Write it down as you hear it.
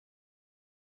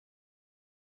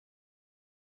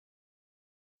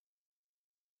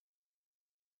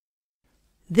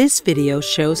This video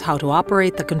shows how to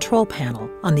operate the control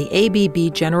panel on the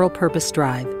ABB General Purpose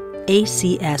Drive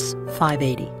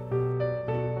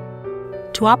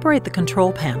ACS580. To operate the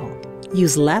control panel,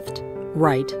 use left,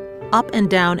 right, up and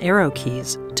down arrow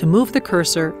keys to move the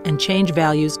cursor and change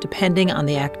values depending on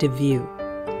the active view.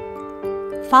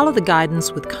 Follow the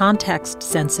guidance with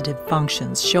context-sensitive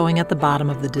functions showing at the bottom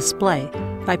of the display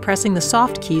by pressing the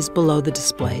soft keys below the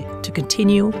display to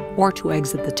continue or to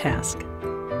exit the task.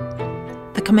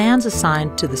 The commands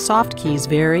assigned to the soft keys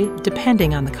vary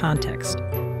depending on the context.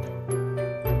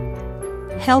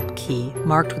 Help key,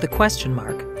 marked with a question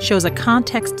mark, shows a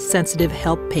context-sensitive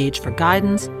help page for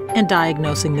guidance and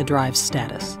diagnosing the drive's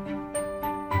status.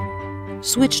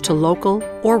 Switch to local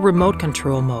or remote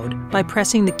control mode by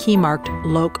pressing the key marked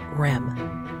Loc Rem.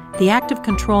 The active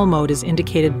control mode is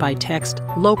indicated by text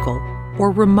Local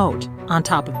or Remote on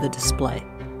top of the display.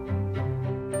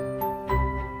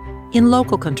 In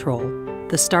local control,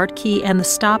 the Start key and the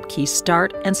Stop key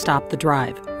start and stop the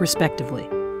drive, respectively.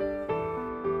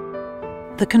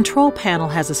 The control panel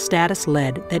has a status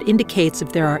LED that indicates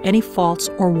if there are any faults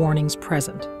or warnings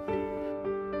present.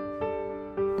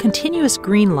 Continuous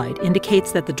green light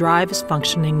indicates that the drive is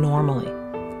functioning normally.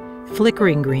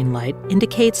 Flickering green light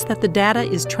indicates that the data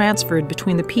is transferred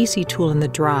between the PC tool and the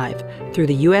drive through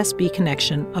the USB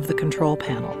connection of the control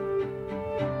panel.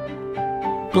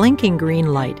 Blinking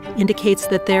green light indicates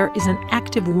that there is an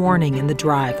active warning in the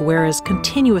drive, whereas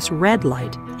continuous red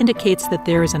light indicates that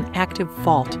there is an active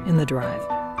fault in the drive.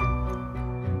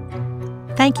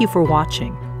 Thank you for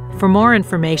watching. For more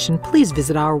information, please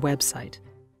visit our website.